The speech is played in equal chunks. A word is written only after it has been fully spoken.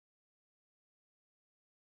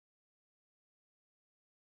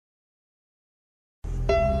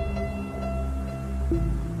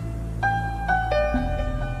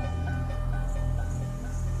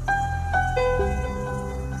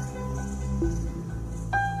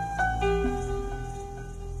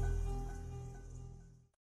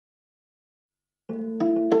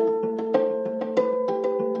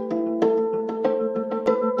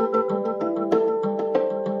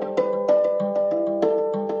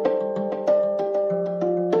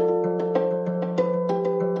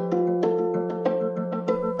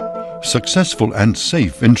Successful and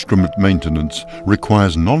safe instrument maintenance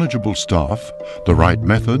requires knowledgeable staff, the right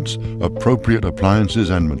methods, appropriate appliances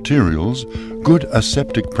and materials, good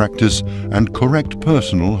aseptic practice, and correct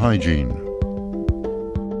personal hygiene.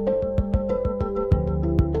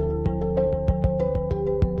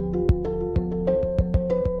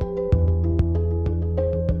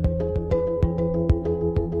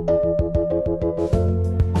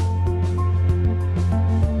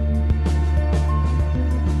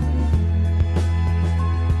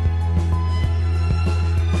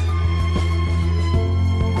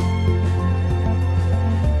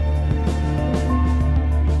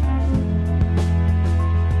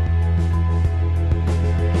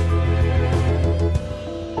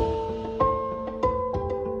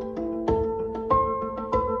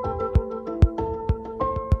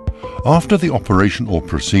 After the operation or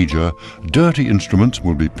procedure, dirty instruments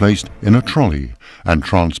will be placed in a trolley and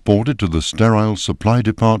transported to the sterile supply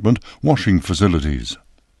department washing facilities.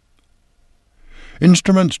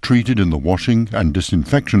 Instruments treated in the washing and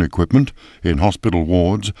disinfection equipment in hospital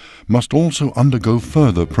wards must also undergo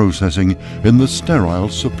further processing in the sterile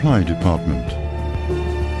supply department.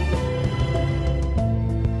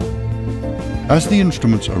 As the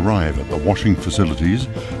instruments arrive at the washing facilities,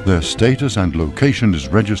 their status and location is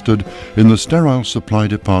registered in the Sterile Supply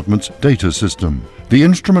Department's data system. The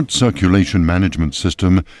instrument circulation management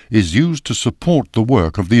system is used to support the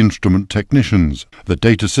work of the instrument technicians. The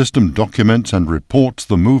data system documents and reports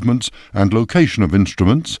the movements and location of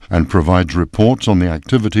instruments and provides reports on the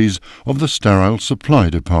activities of the Sterile Supply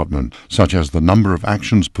Department, such as the number of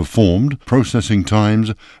actions performed, processing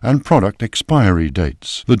times, and product expiry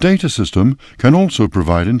dates. The data system can also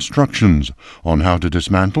provide instructions on how to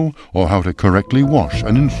dismantle or how to correctly wash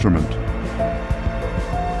an instrument.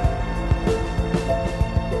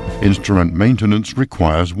 Instrument maintenance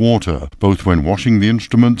requires water, both when washing the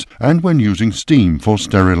instruments and when using steam for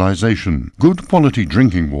sterilization. Good quality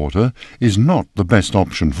drinking water is not the best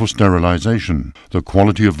option for sterilization. The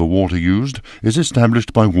quality of the water used is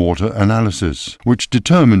established by water analysis, which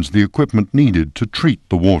determines the equipment needed to treat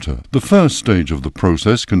the water. The first stage of the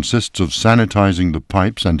process consists of sanitizing the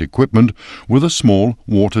pipes and equipment with a small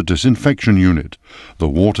water disinfection unit. The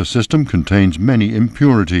water system contains many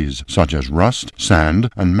impurities, such as rust,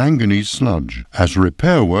 sand, and manganese sludge. As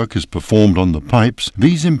repair work is performed on the pipes,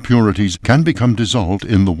 these impurities can become dissolved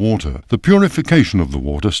in the water. The purification of the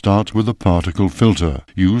water starts with a particle filter,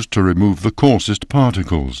 used to remove the coarsest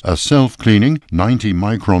particles. A self-cleaning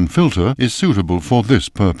 90-micron filter is suitable for this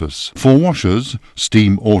purpose. For washers,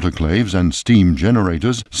 steam autoclaves, and steam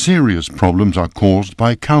generators, serious problems are caused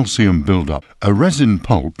by calcium buildup. A resin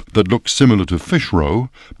pulp that looks similar to fish roe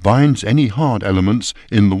binds any hard elements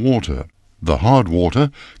in the water. The hard water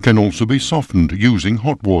can also be softened using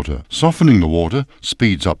hot water. Softening the water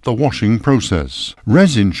speeds up the washing process.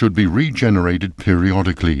 Resin should be regenerated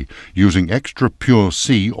periodically using extra pure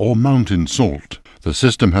sea or mountain salt. The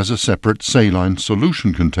system has a separate saline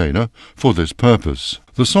solution container for this purpose.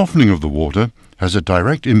 The softening of the water has a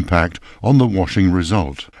direct impact on the washing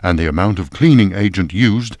result, and the amount of cleaning agent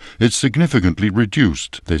used is significantly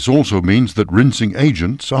reduced. This also means that rinsing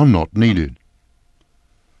agents are not needed.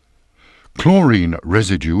 Chlorine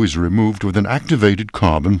residue is removed with an activated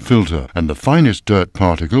carbon filter, and the finest dirt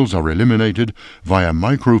particles are eliminated via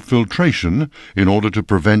microfiltration in order to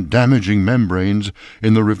prevent damaging membranes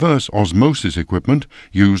in the reverse osmosis equipment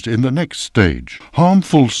used in the next stage.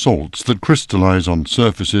 Harmful salts that crystallize on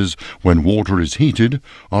surfaces when water is heated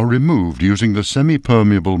are removed using the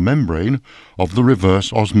semi-permeable membrane of the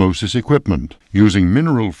reverse osmosis equipment. Using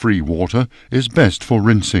mineral-free water is best for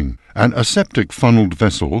rinsing. An aseptic funneled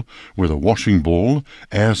vessel with a washing ball,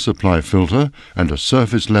 air supply filter, and a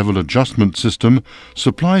surface level adjustment system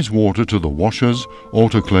supplies water to the washers,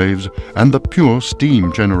 autoclaves, and the pure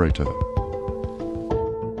steam generator.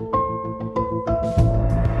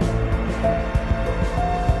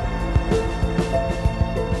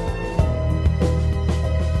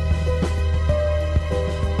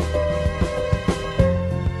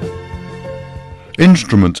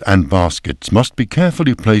 Instruments and baskets must be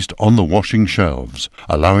carefully placed on the washing shelves,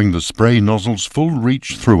 allowing the spray nozzle's full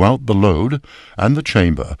reach throughout the load and the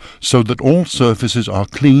chamber so that all surfaces are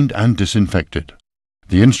cleaned and disinfected.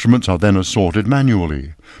 The instruments are then assorted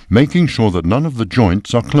manually, making sure that none of the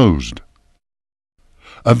joints are closed.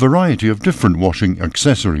 A variety of different washing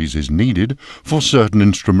accessories is needed for certain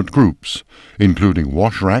instrument groups, including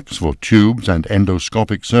wash racks for tubes and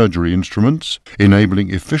endoscopic surgery instruments,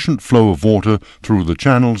 enabling efficient flow of water through the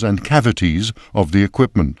channels and cavities of the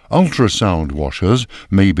equipment. Ultrasound washers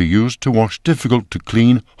may be used to wash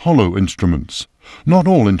difficult-to-clean hollow instruments. Not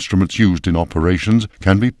all instruments used in operations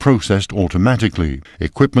can be processed automatically.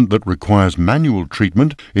 Equipment that requires manual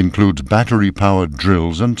treatment includes battery-powered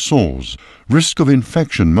drills and saws. Risk of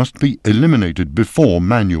infection must be eliminated before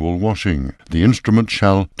manual washing. The instrument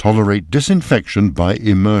shall tolerate disinfection by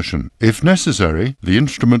immersion. If necessary, the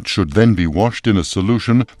instrument should then be washed in a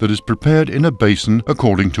solution that is prepared in a basin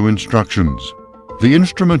according to instructions. The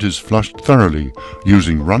instrument is flushed thoroughly,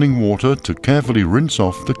 using running water to carefully rinse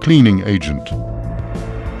off the cleaning agent.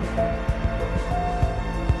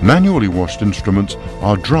 Manually washed instruments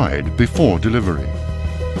are dried before delivery.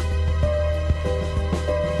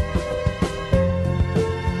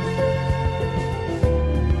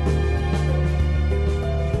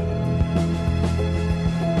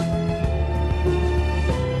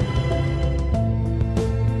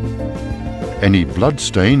 Any blood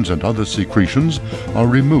stains and other secretions are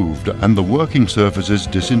removed and the working surfaces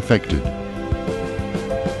disinfected.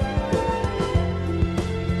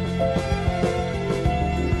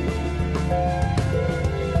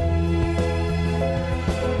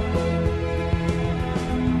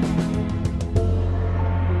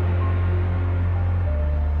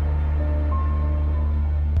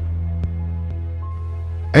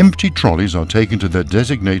 Empty trolleys are taken to their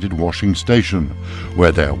designated washing station,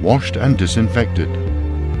 where they are washed and disinfected.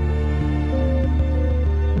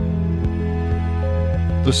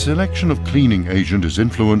 The selection of cleaning agent is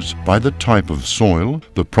influenced by the type of soil,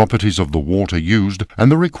 the properties of the water used,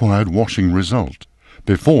 and the required washing result.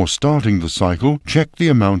 Before starting the cycle, check the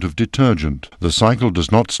amount of detergent. The cycle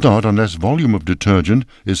does not start unless volume of detergent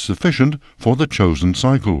is sufficient for the chosen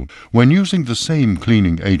cycle. When using the same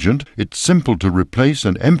cleaning agent, it's simple to replace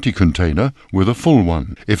an empty container with a full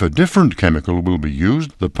one. If a different chemical will be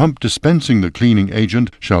used, the pump dispensing the cleaning agent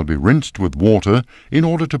shall be rinsed with water in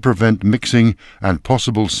order to prevent mixing and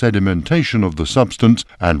possible sedimentation of the substance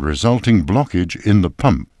and resulting blockage in the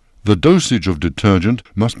pump. The dosage of detergent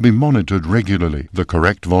must be monitored regularly. The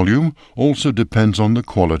correct volume also depends on the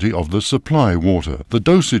quality of the supply water. The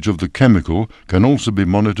dosage of the chemical can also be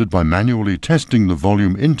monitored by manually testing the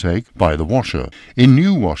volume intake by the washer. In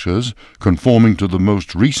new washers, conforming to the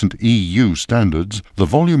most recent EU standards, the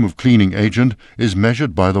volume of cleaning agent is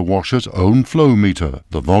measured by the washer's own flow meter.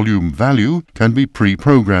 The volume value can be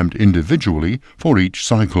pre-programmed individually for each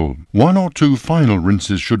cycle. 1 or 2 final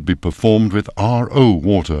rinses should be performed with RO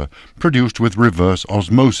water, produced with reverse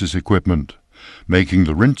osmosis equipment, making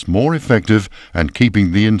the rinse more effective and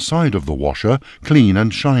keeping the inside of the washer clean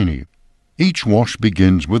and shiny. Each wash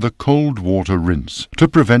begins with a cold water rinse to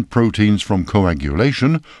prevent proteins from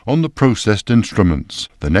coagulation on the processed instruments.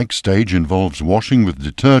 The next stage involves washing with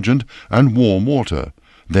detergent and warm water,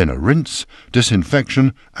 then a rinse,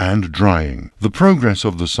 disinfection and drying. The progress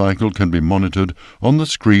of the cycle can be monitored on the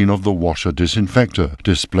screen of the washer disinfector,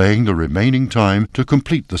 displaying the remaining time to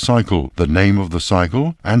complete the cycle, the name of the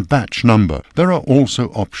cycle and batch number. There are also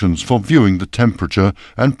options for viewing the temperature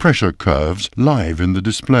and pressure curves live in the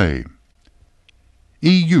display.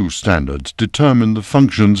 EU standards determine the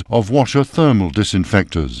functions of washer thermal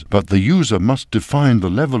disinfectors, but the user must define the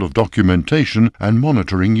level of documentation and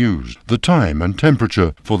monitoring used. The time and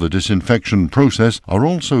temperature for the disinfection process are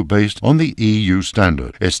also based on the EU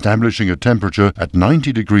standard, establishing a temperature at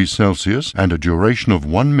 90 degrees Celsius and a duration of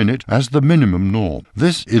 1 minute as the minimum norm.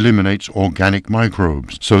 This eliminates organic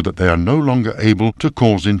microbes so that they are no longer able to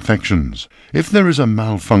cause infections. If there is a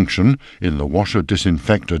malfunction in the washer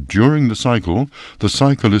disinfector during the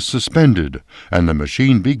cycle is suspended and the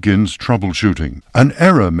machine begins troubleshooting. An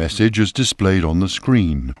error message is displayed on the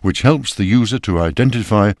screen, which helps the user to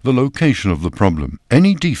identify the location of the problem.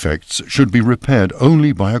 Any defects should be repaired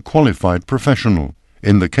only by a qualified professional.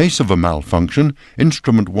 In the case of a malfunction,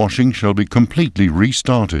 instrument washing shall be completely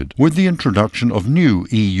restarted. With the introduction of new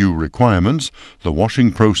EU requirements, the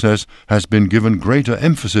washing process has been given greater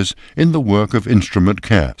emphasis in the work of instrument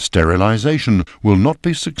care. Sterilization will not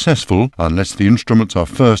be successful unless the instruments are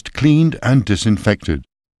first cleaned and disinfected.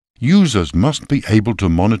 Users must be able to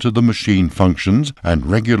monitor the machine functions and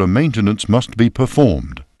regular maintenance must be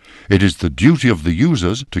performed. It is the duty of the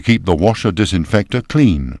users to keep the washer disinfector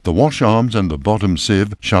clean. The wash arms and the bottom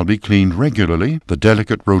sieve shall be cleaned regularly, the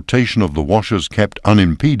delicate rotation of the washers kept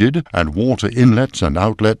unimpeded, and water inlets and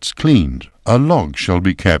outlets cleaned. A log shall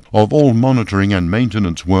be kept of all monitoring and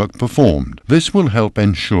maintenance work performed. This will help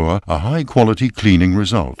ensure a high-quality cleaning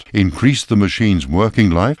result, increase the machine's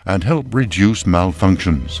working life, and help reduce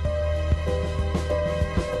malfunctions.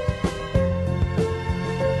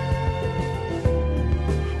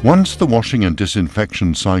 Once the washing and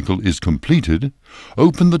disinfection cycle is completed,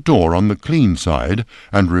 Open the door on the clean side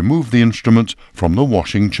and remove the instruments from the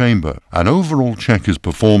washing chamber. An overall check is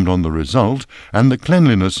performed on the result and the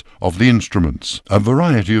cleanliness of the instruments. A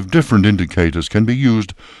variety of different indicators can be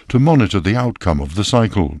used to monitor the outcome of the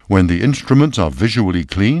cycle. When the instruments are visually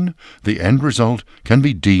clean, the end result can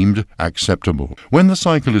be deemed acceptable. When the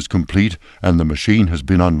cycle is complete and the machine has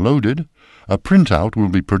been unloaded, a printout will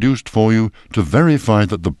be produced for you to verify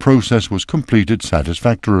that the process was completed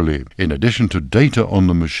satisfactorily. In addition to data on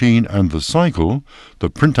the machine and the cycle, the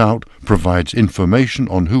printout provides information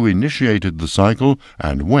on who initiated the cycle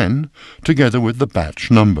and when, together with the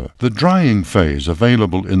batch number. The drying phase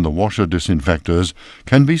available in the washer disinfectors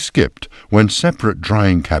can be skipped when separate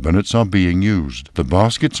drying cabinets are being used. The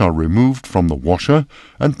baskets are removed from the washer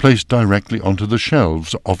and placed directly onto the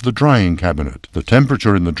shelves of the drying cabinet. The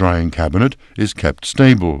temperature in the drying cabinet is kept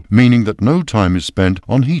stable, meaning that no time is spent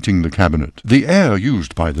on heating the cabinet. The air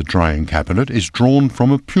used by the drying cabinet is drawn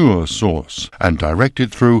from a pure source and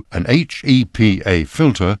directed through an HEPA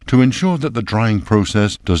filter to ensure that the drying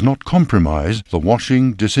process does not compromise the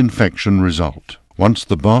washing disinfection result. Once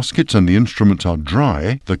the baskets and the instruments are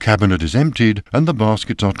dry, the cabinet is emptied and the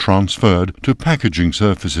baskets are transferred to packaging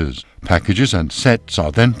surfaces. Packages and sets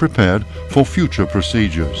are then prepared for future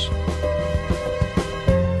procedures.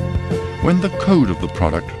 When the code of the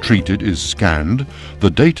product treated is scanned,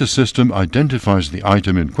 the data system identifies the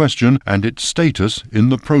item in question and its status in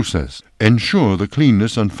the process. Ensure the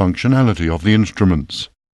cleanness and functionality of the instruments.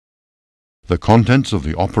 The contents of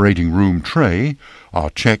the operating room tray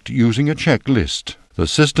are checked using a checklist. The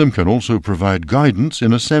system can also provide guidance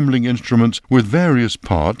in assembling instruments with various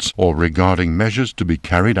parts or regarding measures to be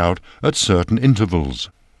carried out at certain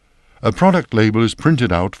intervals. A product label is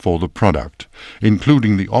printed out for the product,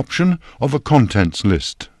 including the option of a contents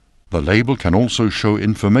list. The label can also show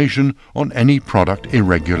information on any product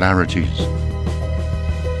irregularities.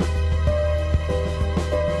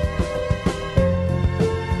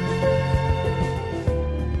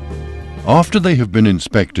 After they have been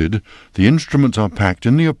inspected, the instruments are packed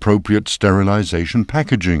in the appropriate sterilization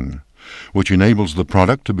packaging, which enables the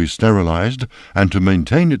product to be sterilized and to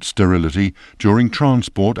maintain its sterility during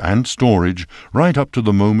transport and storage right up to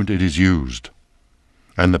the moment it is used.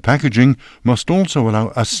 And the packaging must also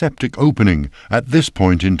allow aseptic opening at this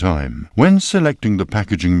point in time. When selecting the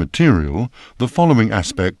packaging material, the following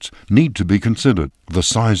aspects need to be considered: the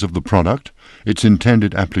size of the product, its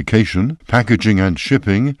intended application, packaging and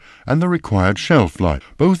shipping, and the required shelf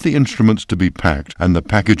life. Both the instruments to be packed and the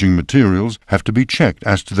packaging materials have to be checked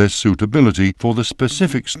as to their suitability for the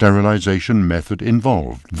specific sterilization method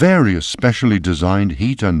involved. Various specially designed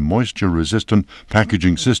heat and moisture-resistant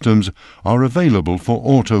packaging systems are available for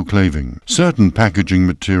autoclaving. Certain packaging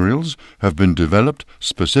materials have been developed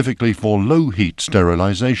specifically for low-heat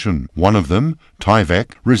sterilization. One of them,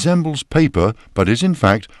 Tyvek, resembles paper but is in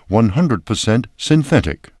fact 100%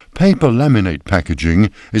 synthetic. Paper laminate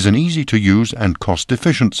packaging is an easy-to-use and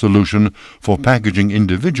cost-efficient solution for packaging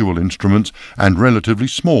individual instruments and relatively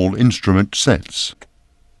small instrument sets.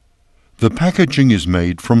 The packaging is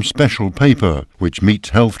made from special paper, which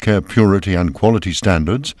meets healthcare purity and quality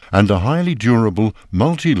standards, and a highly durable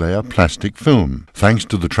multi-layer plastic film. Thanks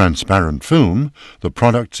to the transparent film, the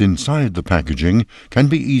products inside the packaging can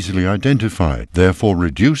be easily identified, therefore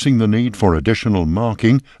reducing the need for additional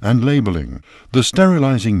marking and labeling. The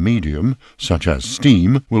sterilizing medium, such as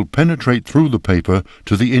steam, will penetrate through the paper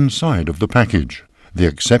to the inside of the package. The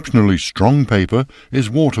exceptionally strong paper is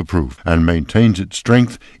waterproof and maintains its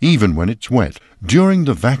strength even when it's wet. During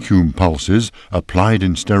the vacuum pulses applied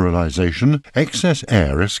in sterilization, excess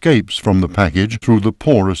air escapes from the package through the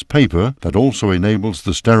porous paper that also enables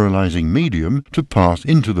the sterilizing medium to pass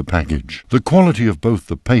into the package. The quality of both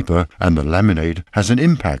the paper and the laminate has an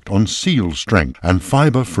impact on seal strength and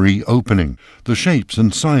fiber-free opening. The shapes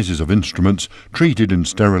and sizes of instruments treated in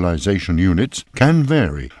sterilization units can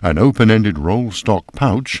vary. An open-ended roll stock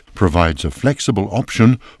pouch provides a flexible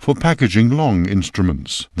option for packaging long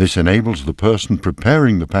instruments. This enables the person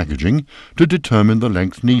preparing the packaging to determine the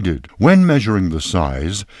length needed. When measuring the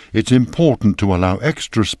size, it's important to allow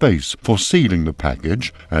extra space for sealing the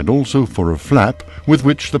package and also for a flap with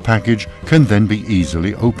which the package can then be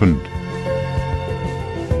easily opened.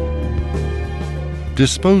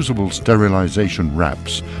 Disposable sterilization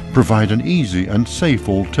wraps provide an easy and safe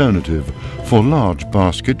alternative for large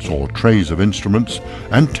baskets or trays of instruments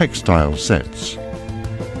and textile sets.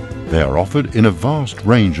 They are offered in a vast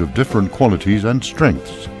range of different qualities and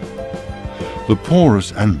strengths. The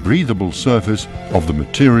porous and breathable surface of the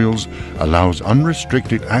materials allows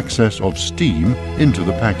unrestricted access of steam into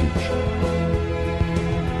the package.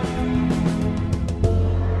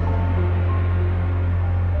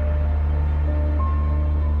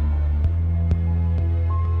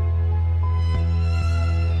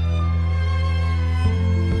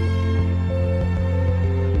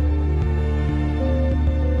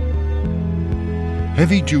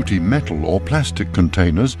 Heavy-duty metal or plastic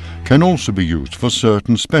containers can also be used for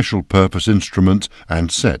certain special-purpose instruments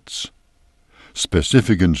and sets.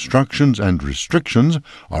 Specific instructions and restrictions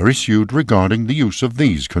are issued regarding the use of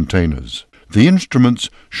these containers. The instruments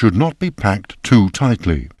should not be packed too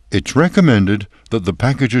tightly. It's recommended that the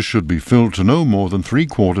packages should be filled to no more than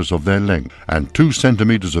 3/4 of their length, and 2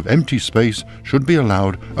 centimeters of empty space should be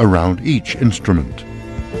allowed around each instrument.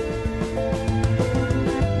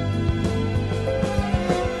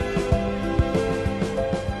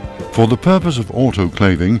 For the purpose of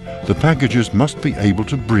autoclaving, the packages must be able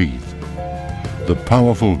to breathe. The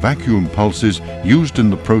powerful vacuum pulses used in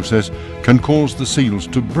the process can cause the seals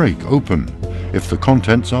to break open if the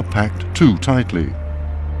contents are packed too tightly.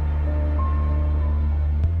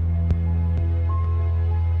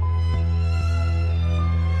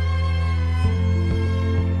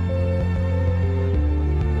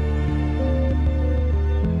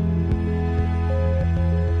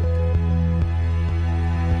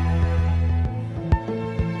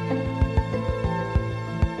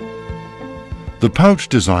 The pouch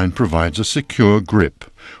design provides a secure grip,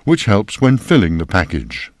 which helps when filling the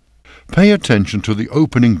package. Pay attention to the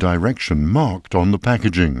opening direction marked on the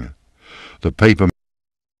packaging. The paper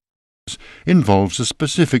involves a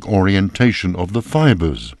specific orientation of the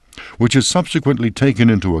fibers, which is subsequently taken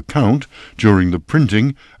into account during the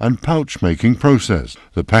printing and pouch making process.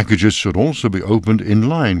 The packages should also be opened in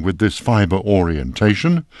line with this fiber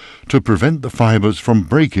orientation to prevent the fibers from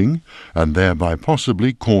breaking and thereby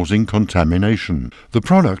possibly causing contamination. The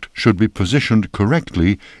product should be positioned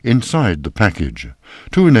correctly inside the package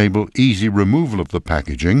to enable easy removal of the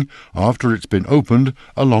packaging after it's been opened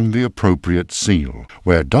along the appropriate seal.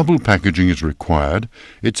 Where double packaging is required,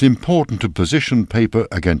 it's important to position paper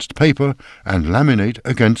against paper and laminate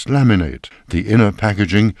against laminate. The inner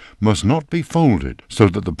packaging must not be folded so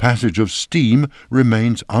that the passage of steam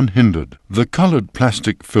remains unhindered. The colored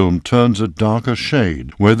plastic film turns a darker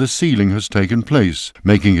shade where the sealing has taken place,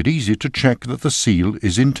 making it easy to check that the seal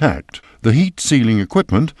is intact. The heat sealing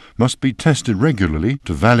equipment must be tested regularly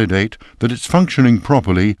to validate that it's functioning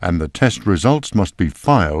properly, and the test results must be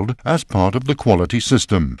filed as part of the quality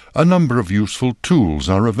system. A number of useful tools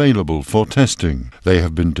are available for testing. They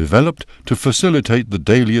have been developed to facilitate the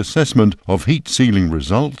daily assessment of heat sealing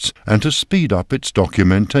results and to speed up its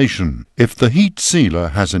documentation. If the heat sealer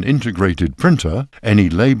has an integrated printer, any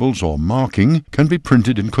labels or marking can be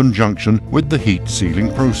printed in conjunction with the heat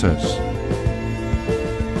sealing process.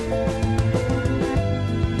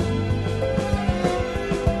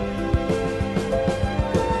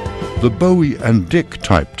 The Bowie and Dick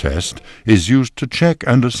type test is used to check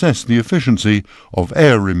and assess the efficiency of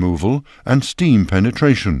air removal and steam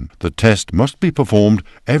penetration. The test must be performed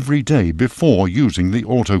every day before using the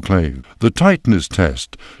autoclave. The tightness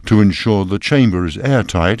test, to ensure the chamber is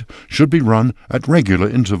airtight, should be run at regular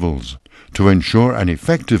intervals. To ensure an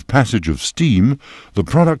effective passage of steam, the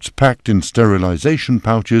products packed in sterilization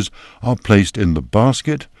pouches are placed in the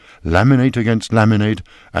basket, laminate against laminate,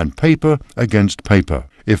 and paper against paper.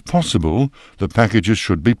 If possible, the packages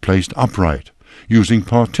should be placed upright, using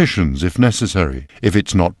partitions if necessary. If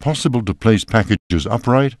it's not possible to place packages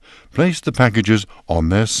upright, place the packages on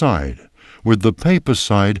their side, with the paper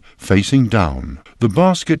side facing down. The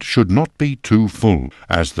basket should not be too full,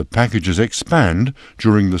 as the packages expand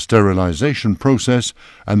during the sterilization process,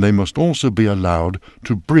 and they must also be allowed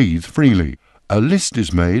to breathe freely. A list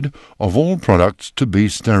is made of all products to be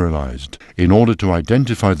sterilized in order to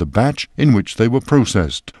identify the batch in which they were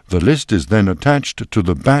processed. The list is then attached to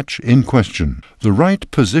the batch in question. The right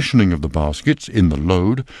positioning of the baskets in the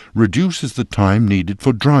load reduces the time needed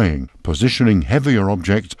for drying. Positioning heavier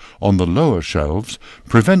objects on the lower shelves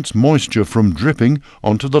prevents moisture from dripping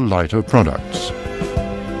onto the lighter products.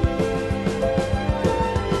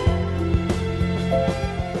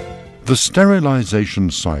 The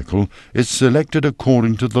sterilization cycle is selected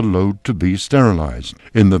according to the load to be sterilized.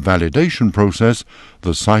 In the validation process,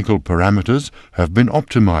 the cycle parameters have been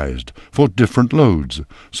optimized for different loads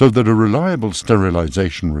so that a reliable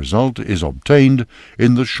sterilization result is obtained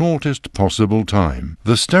in the shortest possible time.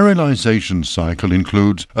 The sterilization cycle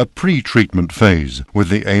includes a pre-treatment phase with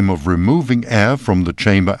the aim of removing air from the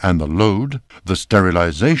chamber and the load, the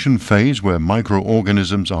sterilization phase where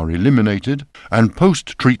microorganisms are eliminated, and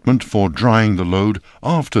post-treatment for drying the load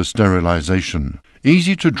after sterilization.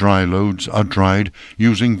 Easy-to-dry loads are dried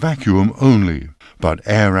using vacuum only, but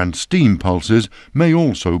air and steam pulses may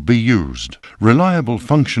also be used. Reliable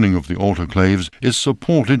functioning of the autoclaves is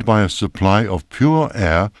supported by a supply of pure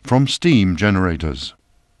air from steam generators.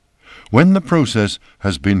 When the process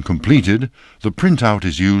has been completed, the printout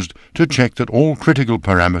is used to check that all critical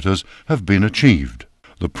parameters have been achieved.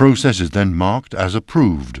 The process is then marked as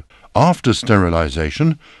approved. After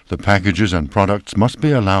sterilization, the packages and products must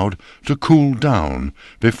be allowed to cool down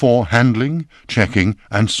before handling, checking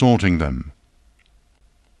and sorting them.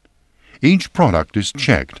 Each product is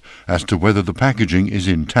checked as to whether the packaging is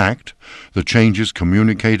intact, the changes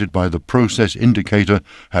communicated by the process indicator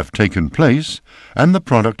have taken place, and the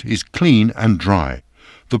product is clean and dry.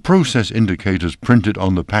 The process indicators printed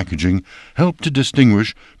on the packaging help to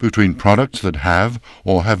distinguish between products that have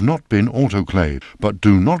or have not been autoclaved, but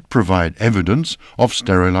do not provide evidence of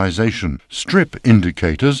sterilization. Strip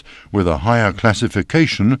indicators with a higher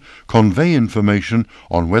classification convey information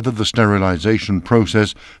on whether the sterilization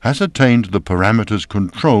process has attained the parameters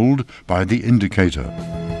controlled by the indicator.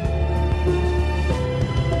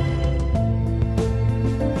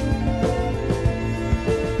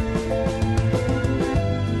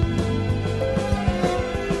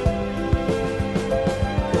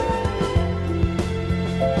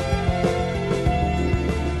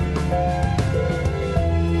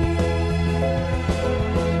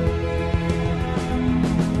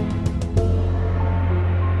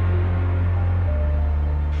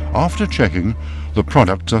 After checking, the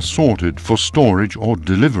products are sorted for storage or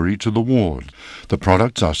delivery to the ward. The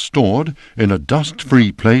products are stored in a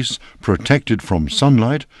dust-free place protected from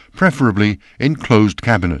sunlight, preferably in closed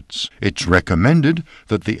cabinets. It's recommended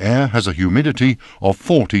that the air has a humidity of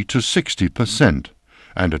 40 to 60%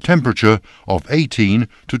 and a temperature of 18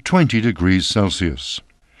 to 20 degrees Celsius.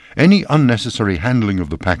 Any unnecessary handling of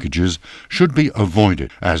the packages should be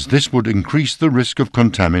avoided, as this would increase the risk of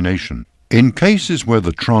contamination. In cases where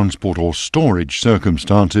the transport or storage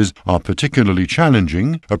circumstances are particularly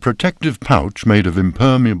challenging, a protective pouch made of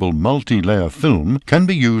impermeable multi-layer film can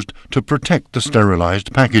be used to protect the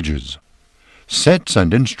sterilized packages. Sets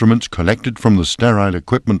and instruments collected from the sterile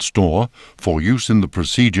equipment store for use in the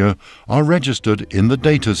procedure are registered in the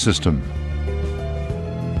data system.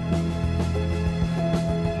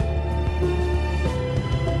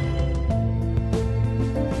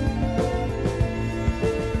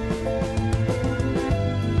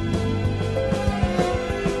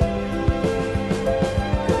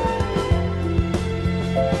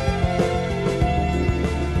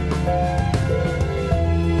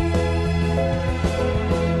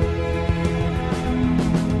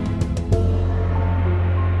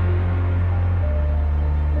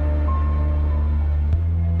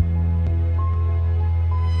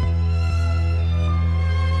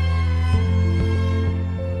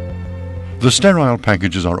 The sterile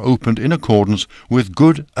packages are opened in accordance with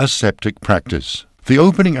good aseptic practice. The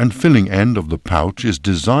opening and filling end of the pouch is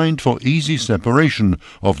designed for easy separation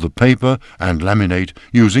of the paper and laminate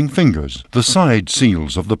using fingers. The side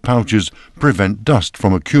seals of the pouches prevent dust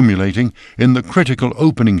from accumulating in the critical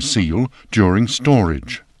opening seal during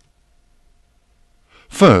storage.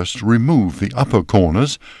 First, remove the upper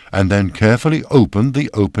corners and then carefully open the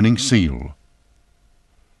opening seal.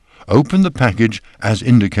 Open the package as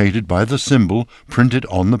indicated by the symbol printed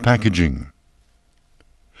on the packaging.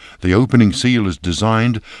 The opening seal is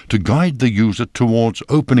designed to guide the user towards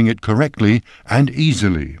opening it correctly and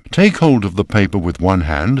easily. Take hold of the paper with one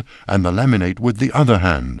hand and the laminate with the other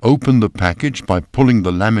hand. Open the package by pulling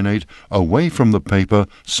the laminate away from the paper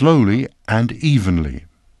slowly and evenly.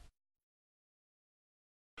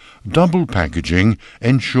 Double packaging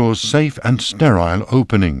ensures safe and sterile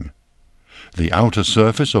opening. The outer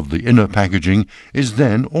surface of the inner packaging is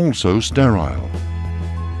then also sterile.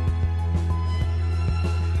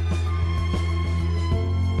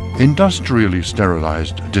 Industrially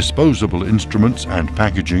sterilized disposable instruments and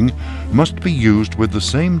packaging must be used with the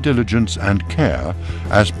same diligence and care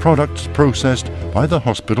as products processed by the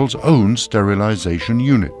hospital's own sterilization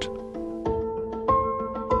unit.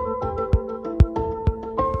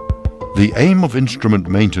 The aim of instrument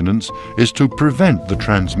maintenance is to prevent the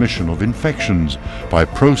transmission of infections by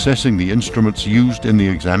processing the instruments used in the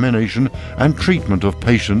examination and treatment of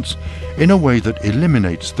patients in a way that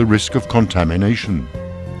eliminates the risk of contamination.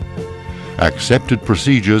 Accepted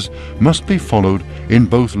procedures must be followed in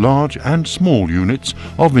both large and small units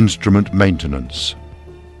of instrument maintenance.